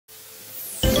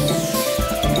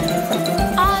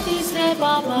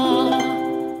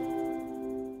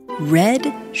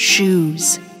Red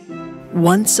shoes.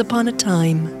 Once upon a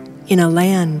time, in a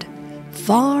land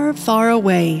far, far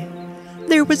away,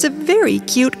 there was a very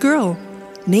cute girl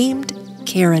named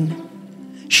Karen.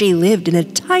 She lived in a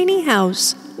tiny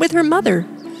house with her mother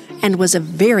and was a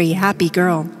very happy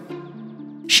girl.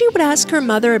 She would ask her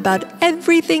mother about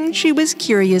everything she was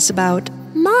curious about.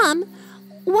 Mom,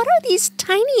 what are these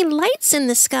tiny lights in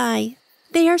the sky?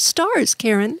 They are stars,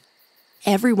 Karen.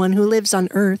 Everyone who lives on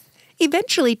Earth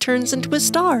eventually turns into a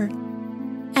star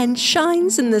and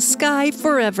shines in the sky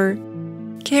forever.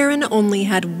 Karen only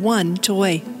had one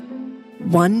toy,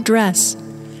 one dress,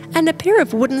 and a pair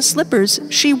of wooden slippers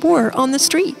she wore on the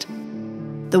street.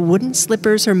 The wooden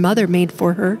slippers her mother made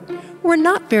for her were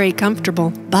not very comfortable,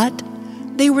 but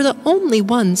they were the only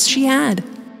ones she had.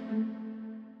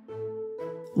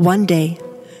 One day,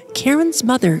 Karen's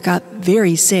mother got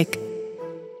very sick.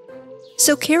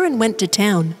 So Karen went to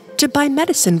town to buy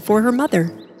medicine for her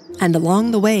mother, and along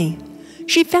the way,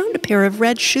 she found a pair of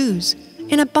red shoes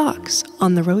in a box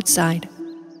on the roadside.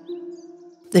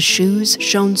 The shoes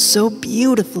shone so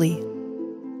beautifully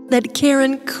that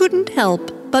Karen couldn't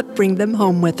help but bring them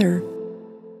home with her.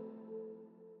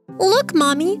 Look,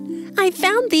 Mommy, I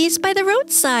found these by the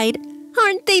roadside.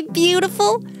 Aren't they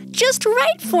beautiful? Just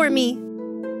right for me.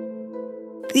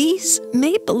 These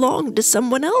may belong to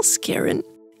someone else, Karen.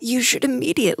 You should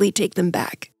immediately take them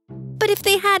back. But if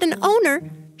they had an owner,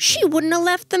 she wouldn't have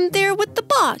left them there with the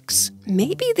box.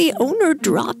 Maybe the owner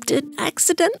dropped it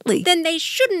accidentally. Then they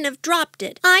shouldn't have dropped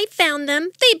it. I found them.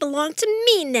 They belong to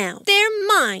me now. They're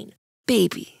mine.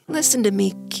 Baby, listen to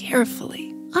me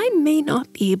carefully. I may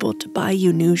not be able to buy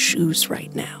you new shoes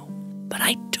right now, but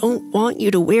I don't want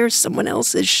you to wear someone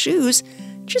else's shoes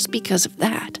just because of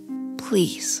that.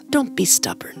 Please, don't be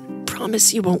stubborn.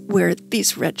 Promise you won't wear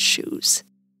these red shoes.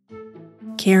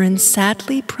 Karen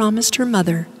sadly promised her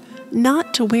mother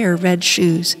not to wear red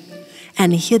shoes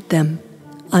and hid them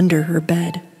under her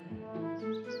bed.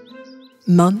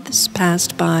 Months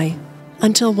passed by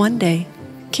until one day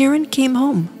Karen came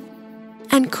home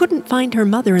and couldn't find her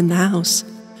mother in the house.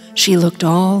 She looked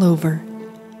all over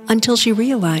until she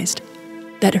realized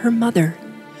that her mother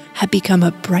had become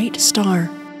a bright star.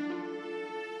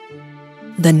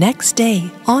 The next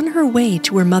day, on her way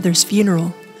to her mother's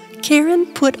funeral, Karen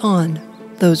put on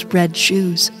those red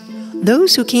shoes.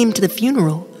 Those who came to the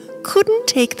funeral couldn't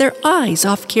take their eyes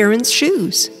off Karen's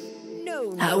shoes.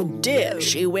 How dare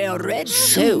she wear red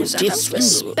shoes? So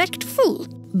disrespectful.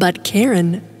 But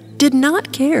Karen did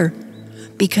not care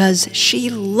because she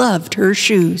loved her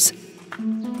shoes.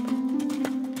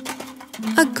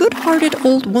 A good-hearted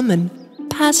old woman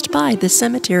passed by the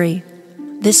cemetery.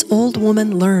 This old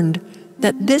woman learned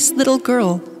that this little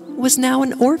girl was now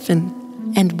an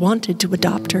orphan and wanted to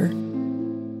adopt her.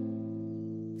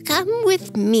 Come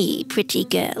with me, pretty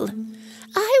girl.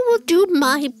 I will do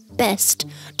my best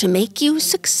to make you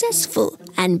successful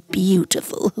and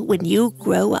beautiful when you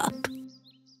grow up.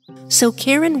 So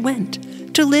Karen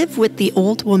went to live with the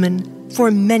old woman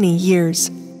for many years.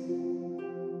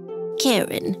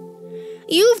 Karen,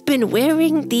 you've been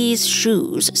wearing these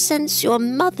shoes since your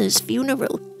mother's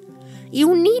funeral.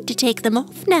 You need to take them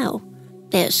off now.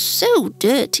 They're so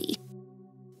dirty.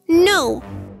 No,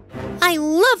 I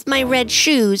love my red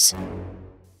shoes.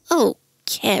 Oh,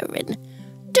 Karen,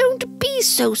 don't be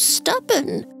so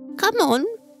stubborn. Come on,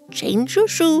 change your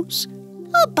shoes.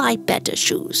 I'll buy better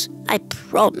shoes, I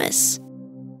promise.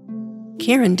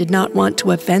 Karen did not want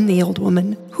to offend the old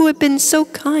woman who had been so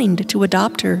kind to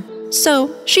adopt her.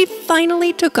 So she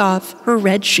finally took off her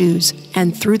red shoes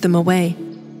and threw them away.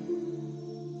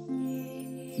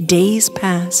 Days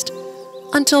passed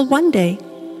until one day,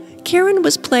 Karen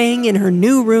was playing in her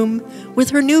new room with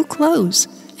her new clothes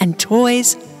and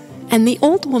toys, and the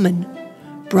old woman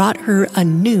brought her a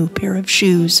new pair of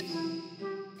shoes.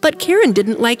 But Karen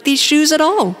didn't like these shoes at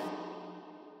all.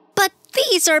 But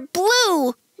these are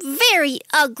blue. Very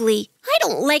ugly. I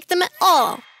don't like them at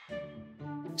all.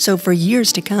 So for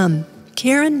years to come,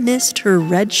 Karen missed her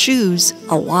red shoes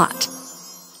a lot.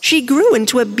 She grew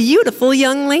into a beautiful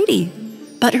young lady,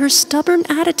 but her stubborn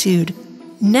attitude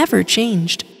never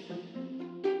changed.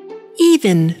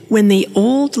 Even when the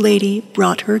old lady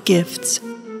brought her gifts.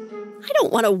 I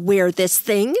don't want to wear this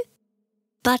thing,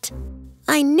 but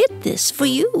I knit this for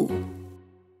you.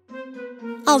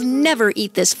 I'll never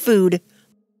eat this food.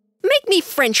 Make me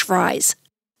French fries.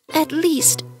 At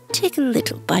least take a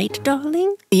little bite,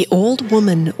 darling. The old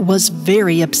woman was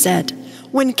very upset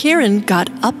when Karen got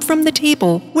up from the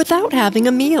table without having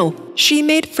a meal. She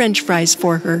made French fries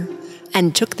for her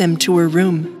and took them to her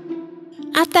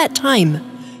room. At that time,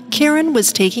 Karen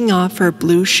was taking off her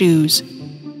blue shoes.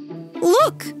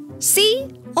 Look, see?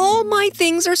 All my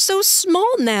things are so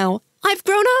small now. I've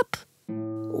grown up.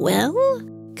 Well,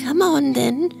 come on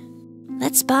then.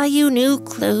 Let's buy you new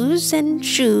clothes and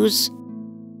shoes.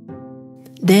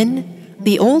 Then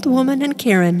the old woman and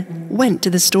Karen went to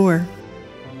the store.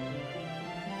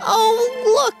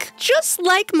 Oh, look! Just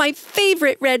like my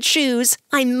favorite red shoes.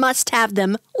 I must have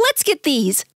them. Let's get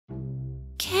these.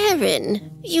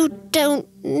 Karen, you don't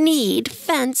need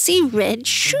fancy red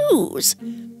shoes.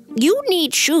 You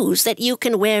need shoes that you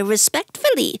can wear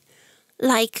respectfully.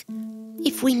 Like,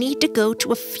 if we need to go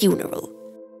to a funeral.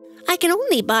 I can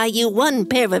only buy you one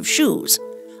pair of shoes.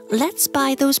 Let's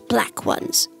buy those black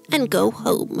ones and go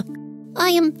home. I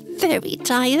am very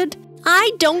tired.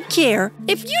 I don't care.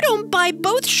 If you don't buy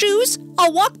both shoes,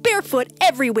 I'll walk barefoot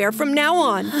everywhere from now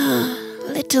on.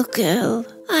 Little girl,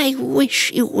 I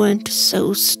wish you weren't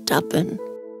so stubborn.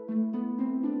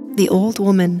 The old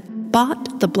woman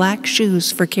bought the black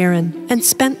shoes for Karen and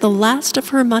spent the last of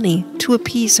her money to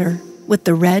appease her with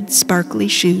the red sparkly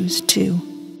shoes, too.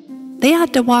 They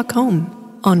had to walk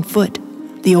home on foot.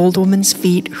 The old woman's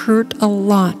feet hurt a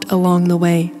lot along the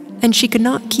way, and she could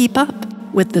not keep up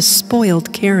with the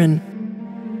spoiled Karen.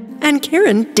 And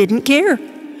Karen didn't care.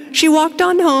 She walked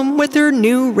on home with her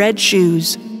new red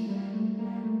shoes.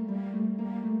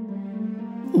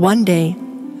 One day,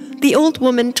 the old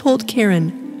woman told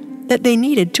Karen that they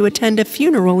needed to attend a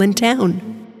funeral in town.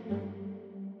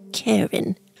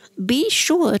 Karen, be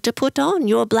sure to put on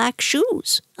your black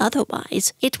shoes.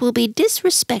 Otherwise, it will be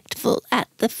disrespectful at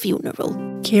the funeral.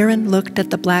 Karen looked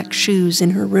at the black shoes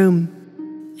in her room,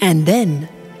 and then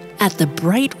at the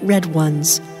bright red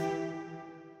ones.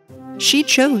 She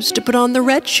chose to put on the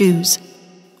red shoes.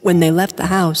 When they left the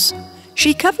house,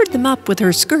 she covered them up with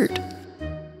her skirt,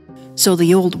 so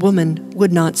the old woman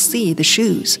would not see the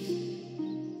shoes.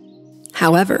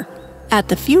 However, at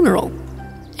the funeral,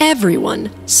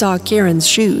 everyone saw Karen's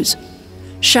shoes,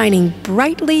 shining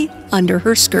brightly under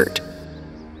her skirt.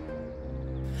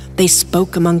 They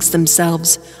spoke amongst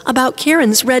themselves about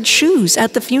Karen's red shoes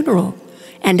at the funeral,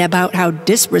 and about how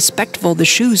disrespectful the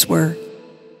shoes were.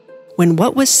 When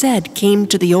what was said came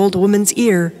to the old woman's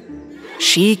ear,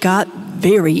 she got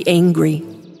very angry.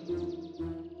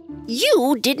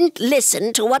 You didn't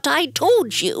listen to what I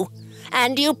told you,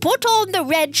 and you put on the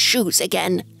red shoes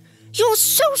again. You're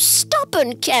so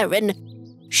stubborn, Karen.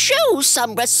 Show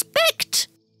some respect.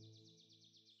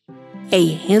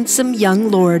 A handsome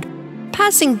young lord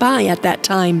passing by at that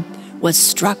time was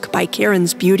struck by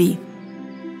Karen's beauty.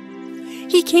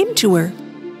 He came to her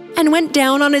and went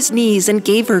down on his knees and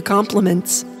gave her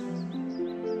compliments.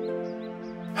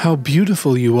 How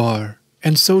beautiful you are,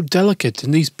 and so delicate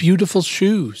in these beautiful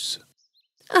shoes.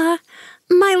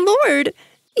 My lord,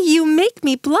 you make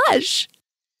me blush.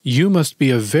 You must be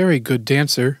a very good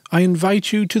dancer. I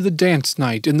invite you to the dance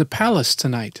night in the palace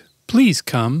tonight. Please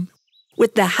come.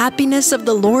 With the happiness of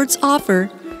the Lord's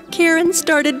offer, Karen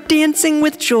started dancing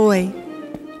with joy.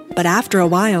 But after a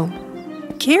while,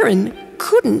 Karen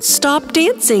couldn't stop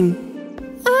dancing.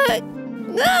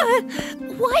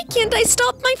 Why can't I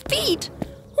stop my feet?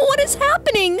 What is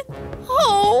happening?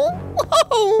 Oh!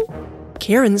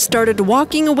 Karen started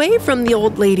walking away from the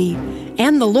old lady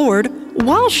and the Lord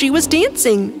while she was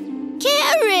dancing.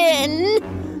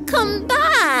 Karen, come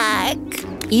back.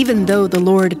 Even though the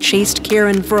Lord chased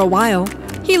Karen for a while,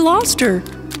 he lost her.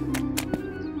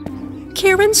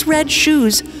 Karen's red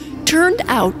shoes turned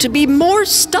out to be more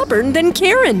stubborn than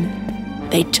Karen.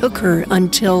 They took her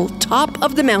until top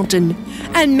of the mountain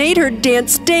and made her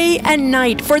dance day and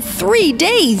night for 3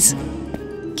 days.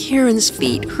 Karen's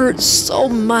feet hurt so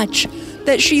much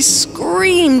that she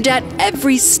screamed at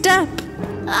every step.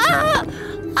 Oh!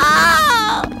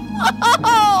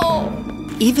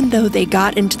 Even though they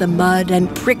got into the mud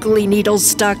and prickly needles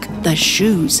stuck, the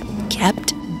shoes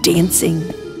kept dancing.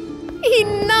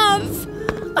 Enough!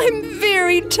 I'm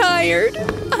very tired.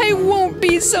 I won't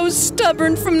be so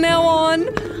stubborn from now on.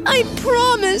 I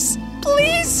promise.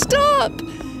 Please stop.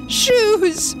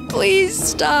 Shoes, please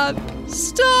stop.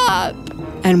 Stop.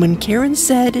 And when Karen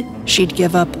said she'd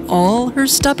give up all her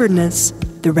stubbornness,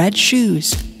 the red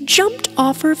shoes jumped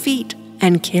off her feet,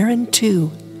 and Karen,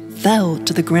 too, fell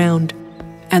to the ground.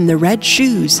 And the red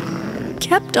shoes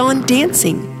kept on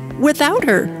dancing without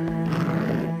her.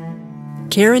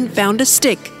 Karen found a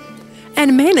stick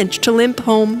and managed to limp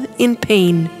home in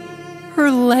pain.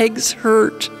 Her legs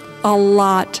hurt a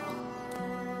lot.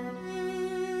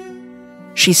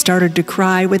 She started to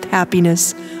cry with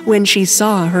happiness when she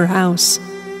saw her house.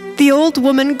 The old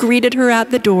woman greeted her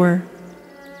at the door.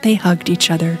 They hugged each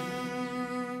other.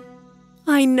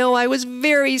 I know I was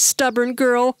very stubborn,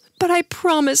 girl, but I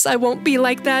promise I won't be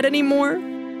like that anymore.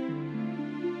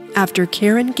 After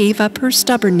Karen gave up her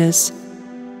stubbornness,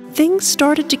 things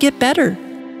started to get better.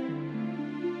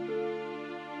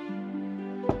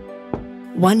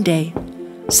 One day,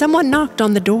 someone knocked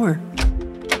on the door.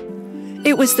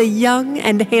 It was the young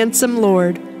and handsome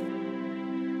Lord.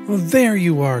 Well, there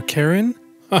you are, Karen.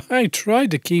 I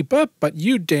tried to keep up, but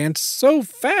you danced so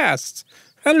fast.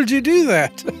 How did you do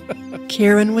that?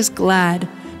 Karen was glad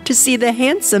to see the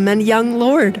handsome and young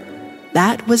Lord.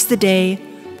 That was the day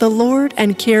the Lord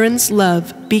and Karen's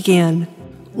love began,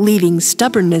 leaving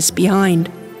stubbornness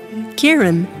behind.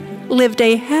 Karen lived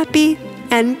a happy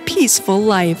and peaceful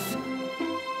life.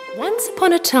 Once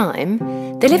upon a time,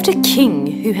 there lived a king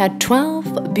who had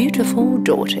 12 beautiful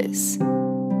daughters.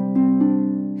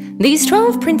 These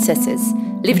 12 princesses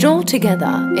lived all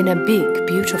together in a big,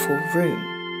 beautiful room.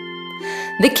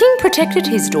 The king protected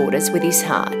his daughters with his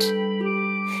heart,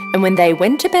 and when they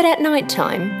went to bed at night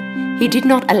time, he did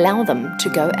not allow them to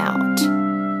go out.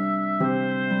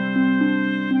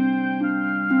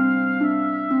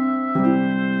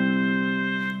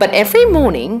 But every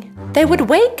morning, they would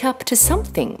wake up to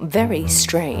something very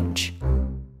strange.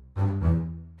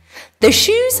 The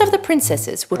shoes of the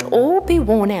princesses would all be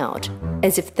worn out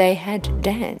as if they had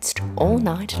danced all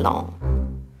night long.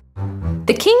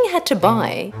 The king had to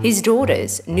buy his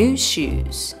daughters new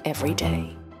shoes every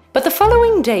day. But the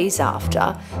following days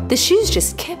after, the shoes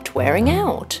just kept wearing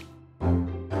out.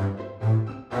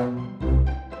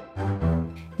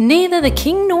 Neither the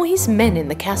king nor his men in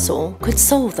the castle could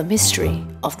solve the mystery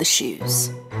of the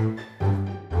shoes.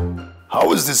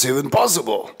 How is this even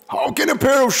possible? How can a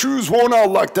pair of shoes worn out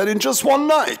like that in just one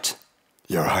night?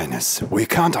 Your Highness, we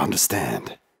can't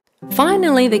understand.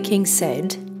 Finally, the king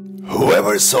said,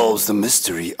 Whoever solves the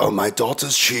mystery of my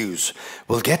daughter's shoes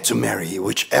will get to marry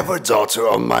whichever daughter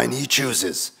of mine he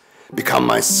chooses, become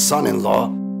my son-in-law,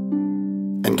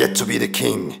 and get to be the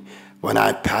king when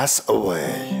I pass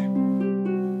away.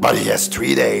 But he has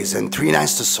 3 days and 3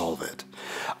 nights to solve it.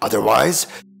 Otherwise,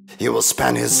 he will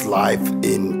spend his life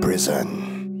in prison.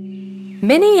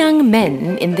 Many young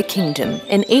men in the kingdom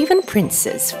and even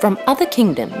princes from other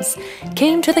kingdoms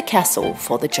came to the castle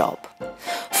for the job.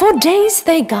 For days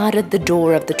they guarded the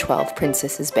door of the 12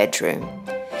 princesses' bedroom.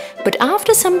 But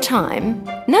after some time,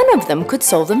 none of them could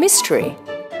solve the mystery.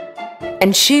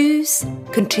 And shoes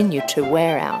continued to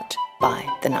wear out by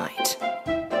the night.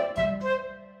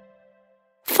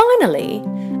 Finally,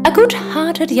 a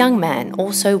good-hearted young man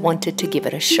also wanted to give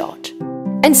it a shot.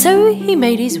 And so he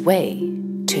made his way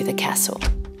to the castle.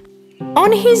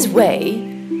 On his way,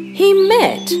 he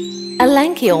met a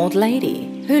lanky old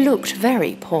lady who looked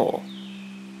very poor.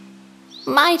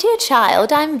 My dear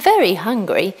child, I'm very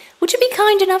hungry. Would you be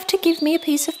kind enough to give me a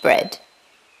piece of bread?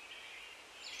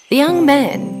 The young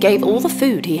man gave all the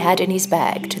food he had in his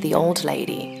bag to the old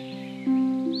lady.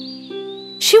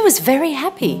 She was very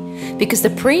happy because the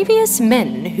previous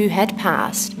men who had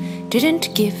passed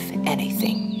didn't give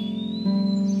anything.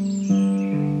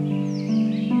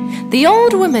 The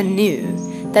old woman knew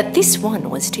that this one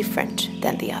was different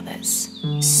than the others.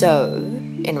 So,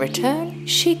 in return,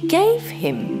 she gave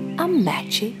him a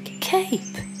magic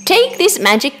cape. Take this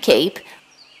magic cape.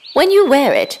 When you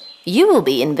wear it, you will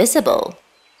be invisible.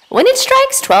 When it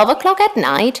strikes 12 o'clock at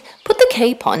night, put the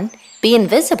cape on, be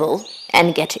invisible,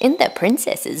 and get in the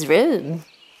princess's room.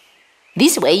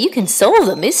 This way you can solve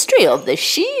the mystery of the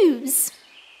shoes.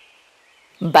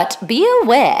 But be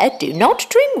aware, do not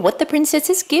drink what the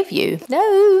princesses give you.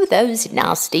 No, those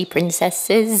nasty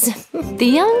princesses. The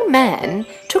young man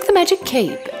took the magic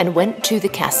cape and went to the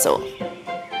castle.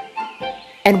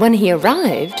 And when he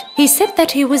arrived, he said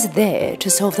that he was there to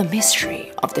solve the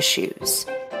mystery of the shoes.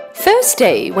 First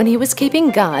day, when he was keeping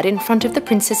guard in front of the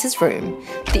princess's room,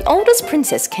 the oldest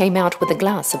princess came out with a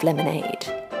glass of lemonade.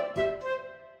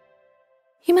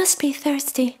 You must be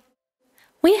thirsty.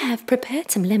 We have prepared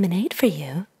some lemonade for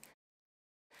you.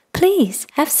 Please,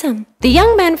 have some. The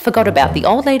young man forgot about the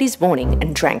old lady's warning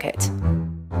and drank it.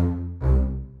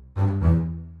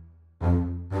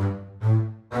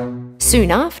 Soon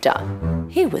after,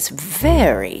 he was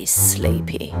very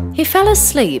sleepy. He fell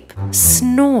asleep,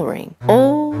 snoring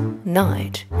all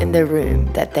night in the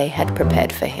room that they had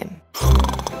prepared for him.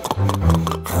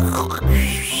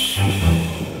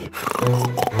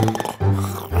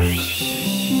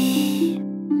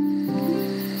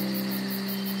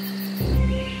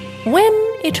 When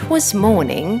it was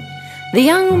morning, the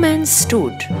young man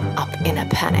stood up in a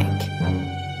panic.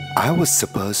 I was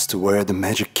supposed to wear the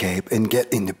magic cape and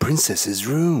get in the princess's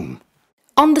room.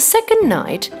 On the second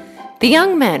night, the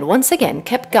young man once again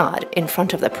kept guard in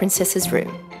front of the princess's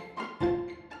room.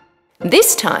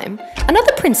 This time,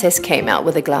 another princess came out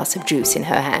with a glass of juice in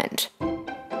her hand.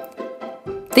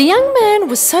 The young man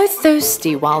was so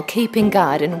thirsty while keeping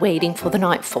guard and waiting for the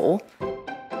nightfall.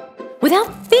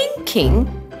 Without thinking,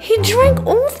 he drank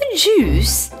all the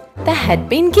juice that had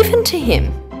been given to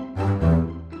him.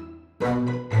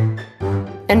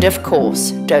 And of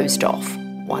course, dozed off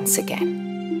once again.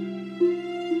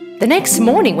 The next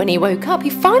morning when he woke up, he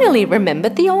finally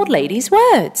remembered the old lady's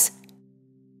words.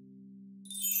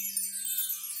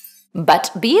 But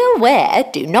be aware,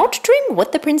 do not drink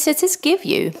what the princesses give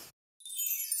you.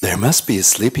 There must be a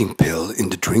sleeping pill in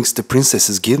the drinks the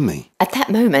princesses give me. At that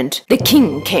moment, the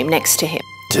king came next to him.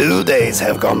 2 days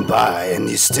have gone by and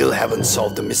you still haven't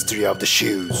solved the mystery of the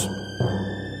shoes.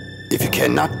 If you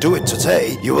cannot do it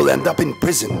today, you will end up in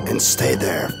prison and stay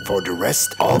there for the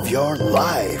rest of your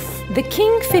life. The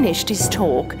king finished his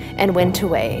talk and went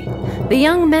away. The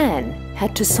young man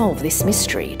had to solve this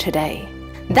mystery today.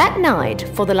 That night,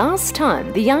 for the last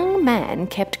time, the young man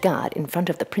kept guard in front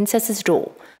of the princess's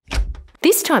door.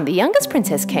 This time, the youngest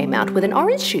princess came out with an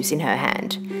orange juice in her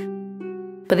hand.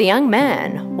 But the young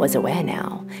man was aware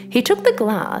now. He took the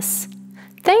glass,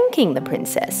 thanking the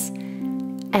princess,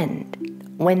 and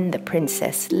when the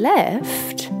princess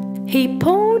left, he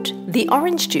poured the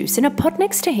orange juice in a pot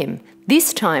next to him.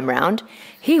 This time round,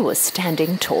 he was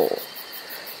standing tall.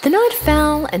 The night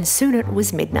fell and soon it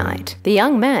was midnight. The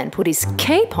young man put his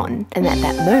cape on and at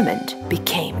that moment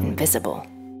became invisible.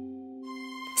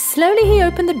 Slowly he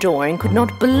opened the door and could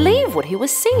not believe what he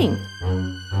was seeing.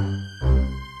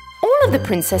 All of the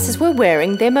princesses were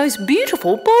wearing their most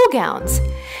beautiful ball gowns,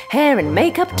 hair and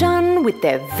makeup done with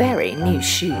their very new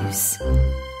shoes.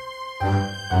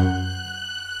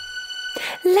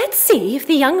 Let's see if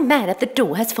the young man at the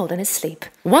door has fallen asleep.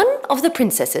 One of the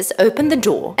princesses opened the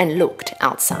door and looked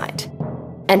outside,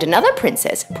 and another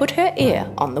princess put her ear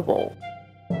on the wall.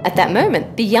 At that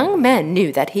moment, the young man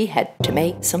knew that he had to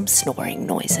make some snoring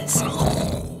noises.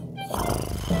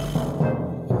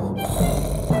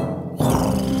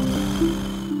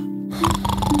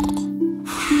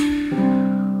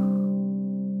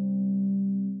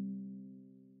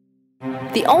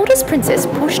 The oldest princess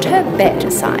pushed her bed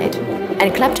aside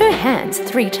and clapped her hands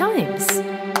 3 times.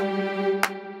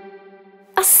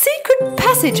 A secret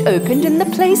passage opened in the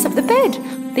place of the bed.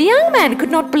 The young man could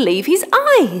not believe his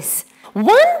eyes.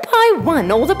 One by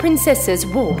one, all the princesses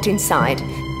walked inside.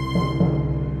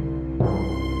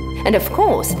 And of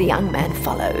course, the young man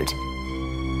followed.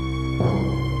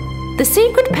 The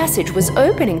secret passage was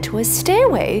opening to a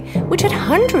stairway which had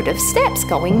hundreds of steps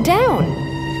going down.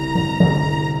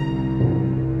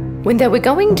 When they were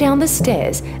going down the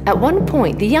stairs, at one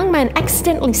point the young man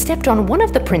accidentally stepped on one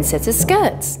of the princess's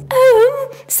skirts. Oh,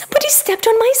 somebody stepped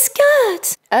on my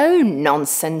skirt! Oh,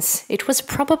 nonsense. It was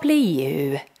probably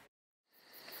you.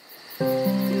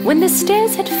 When the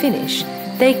stairs had finished,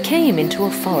 they came into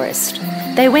a forest.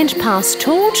 They went past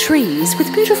tall trees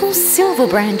with beautiful silver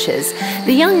branches.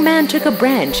 The young man took a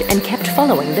branch and kept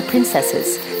following the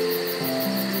princesses.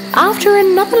 After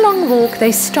another long walk,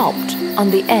 they stopped on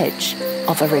the edge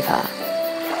of a river.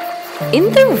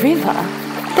 In the river,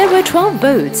 there were 12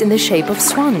 boats in the shape of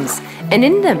swans, and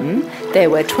in them there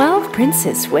were 12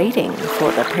 princes waiting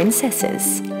for the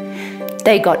princesses.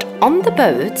 They got on the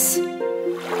boats,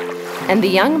 and the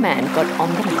young man got on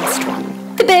the last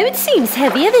one. The boat seems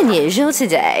heavier than usual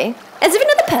today, as if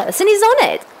another person is on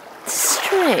it.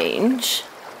 Strange.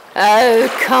 Oh,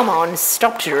 come on,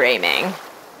 stop dreaming.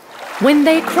 When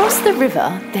they crossed the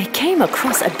river, they came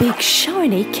across a big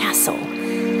shiny castle,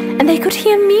 and they could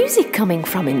hear music coming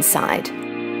from inside.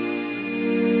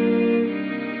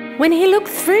 When he looked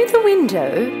through the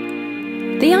window,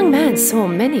 the young man saw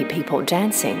many people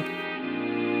dancing.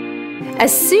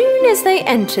 As soon as they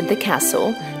entered the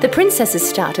castle, the princesses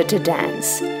started to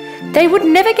dance. They would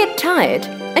never get tired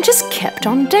and just kept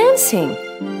on dancing.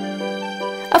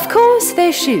 Of course,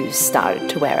 their shoes started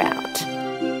to wear out.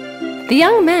 The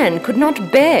young man could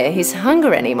not bear his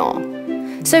hunger anymore,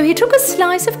 so he took a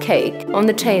slice of cake on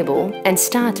the table and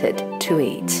started to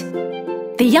eat.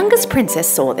 The youngest princess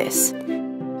saw this.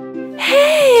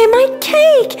 Hey, my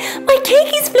cake! My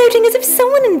cake is floating as if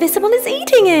someone invisible is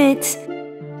eating it!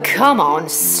 Come on,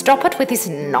 stop it with this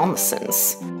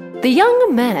nonsense. The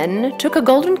young man took a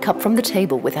golden cup from the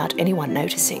table without anyone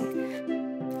noticing.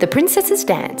 The princesses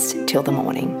danced till the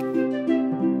morning.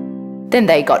 Then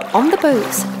they got on the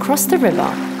boats, crossed the river,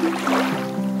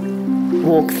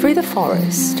 walked through the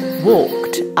forest,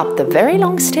 walked up the very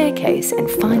long staircase, and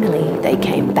finally they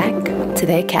came back to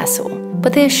their castle.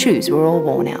 But their shoes were all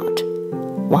worn out,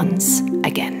 once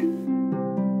again.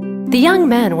 The young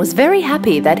man was very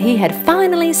happy that he had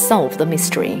finally solved the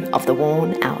mystery of the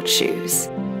worn-out shoes.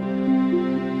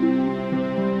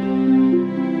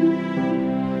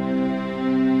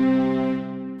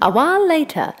 A while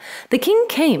later, the king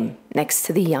came next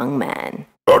to the young man.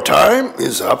 Your time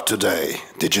is up today.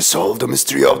 Did you solve the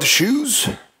mystery of the shoes?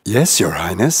 Yes, Your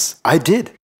Highness, I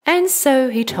did. And so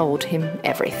he told him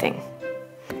everything.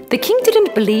 The king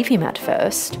didn't believe him at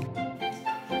first.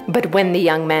 But when the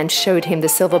young man showed him the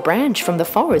silver branch from the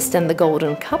forest and the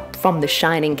golden cup from the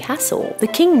shining castle, the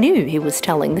king knew he was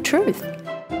telling the truth.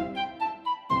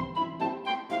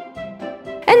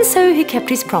 And so he kept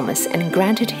his promise and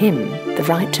granted him the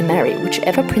right to marry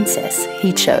whichever princess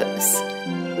he chose.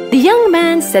 The young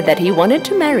man said that he wanted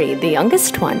to marry the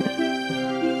youngest one.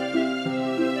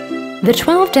 The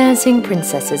 12 dancing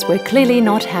princesses were clearly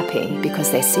not happy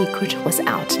because their secret was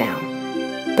out now.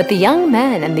 But the young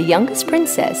man and the youngest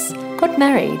princess got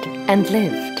married and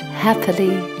lived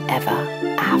happily ever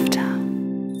after.